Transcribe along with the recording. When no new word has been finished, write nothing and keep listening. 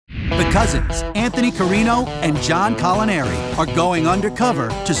Cousins, Anthony Carrino, and John Colaneri are going undercover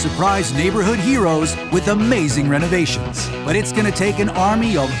to surprise neighborhood heroes with amazing renovations. But it's going to take an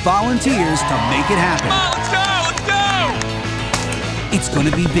army of volunteers to make it happen. Come on, let's go! It's going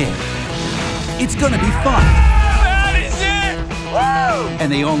to be big. It's going to be fun. That is it! Woo!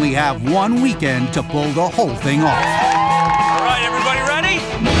 And they only have one weekend to pull the whole thing off. All right, everybody ready?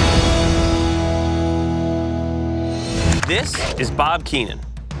 This is Bob Keenan.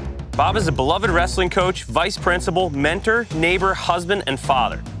 Bob is a beloved wrestling coach, vice principal, mentor, neighbor, husband, and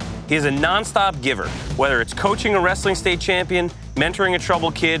father. He is a nonstop giver, whether it's coaching a wrestling state champion, mentoring a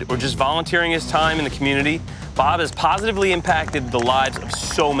troubled kid, or just volunteering his time in the community. Bob has positively impacted the lives of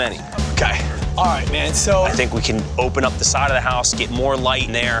so many. Okay. All right, man, so... I think we can open up the side of the house, get more light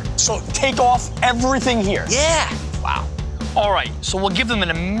in there. So take off everything here. Yeah. Wow. All right, so we'll give them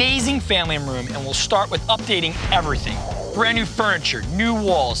an amazing family room, and we'll start with updating everything. Brand new furniture, new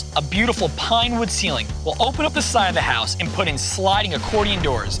walls, a beautiful pine wood ceiling. We'll open up the side of the house and put in sliding accordion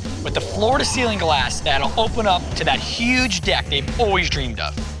doors with the floor-to-ceiling glass that'll open up to that huge deck they've always dreamed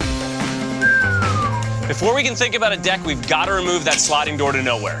of. Before we can think about a deck, we've got to remove that sliding door to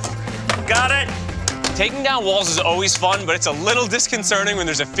nowhere. Got it? Taking down walls is always fun, but it's a little disconcerting when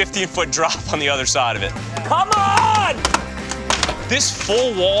there's a 15-foot drop on the other side of it. Come on! This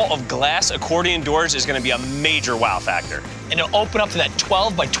full wall of glass accordion doors is going to be a major wow factor. And it'll open up to that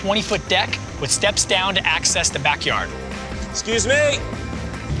 12 by 20-foot deck with steps down to access the backyard. Excuse me.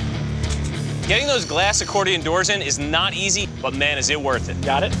 Getting those glass accordion doors in is not easy, but man, is it worth it.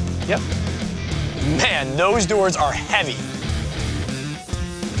 Got it? Yep. Man, those doors are heavy.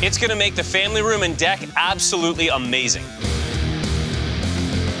 It's going to make the family room and deck absolutely amazing.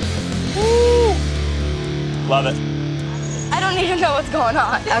 Woo! Love it. I don't even know what's going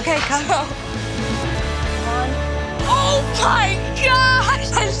on. Okay, come. Oh my gosh,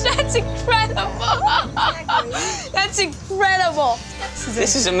 that's incredible. That's incredible.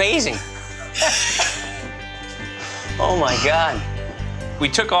 This is amazing. Oh my God. We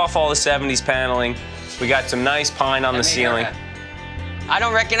took off all the 70s paneling. We got some nice pine on the ceiling. I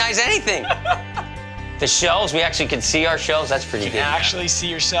don't recognize anything. The shelves, we actually can see our shelves. That's pretty good. You can actually see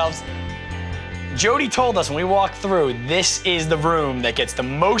yourselves. Jody told us when we walked through, this is the room that gets the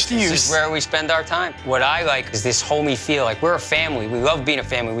most use. This is where we spend our time. What I like is this homey feel, like we're a family. We love being a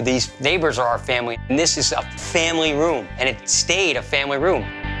family. These neighbors are our family, and this is a family room, and it stayed a family room.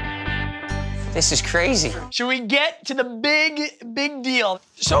 This is crazy. Should we get to the big deal?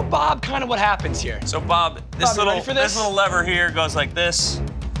 So Bob, kind of what happens here? So Bob, this you ready for this? little lever here goes like this,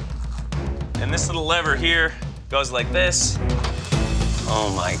 and this little lever here goes like this. Oh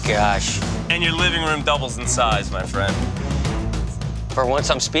my gosh. And your living room doubles in size, my friend. For once,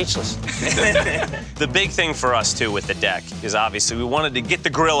 I'm speechless. The big thing for us, too, with the deck is obviously we wanted to get the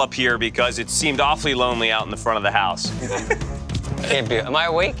grill up here because it seemed awfully lonely out in the front of the house. Can't be. Am I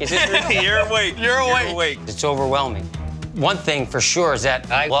awake? Is this real? You're awake. You're awake. It's overwhelming. One thing for sure is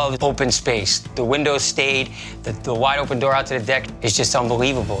that I love open space. The windows stayed, the wide open door out to the deck is just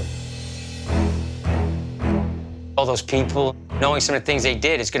unbelievable. All those people, knowing some of the things they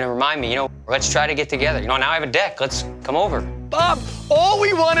did, it's gonna remind me, you know, let's try to get together. You know, now I have a deck, let's come over. Bob, all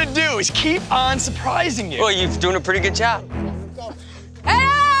we want to do is keep on surprising you. Well, you're doing a pretty good job.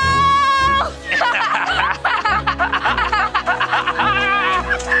 Hello!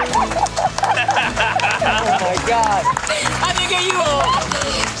 Oh my God. I think you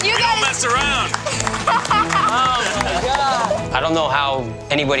Don't mess around. Oh my God. I don't know how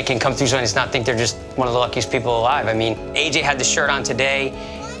anybody can come through something and not think they're just one of the luckiest people alive. I mean, AJ had the shirt on today.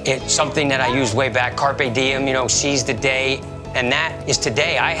 It's something that I used way back, Carpe Diem, you know, seize the day. And that is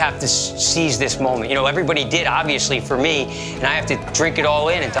today. I have to seize this moment. You know, everybody did, obviously, for me, and I have to drink it all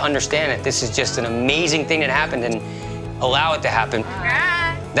in and to understand that this is just an amazing thing that happened and allow it to happen.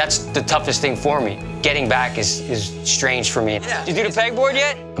 That's the toughest thing for me. Getting back is strange for me. Yeah. Did you do the pegboard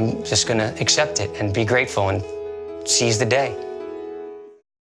yet? I'm just gonna accept it and be grateful and seize the day.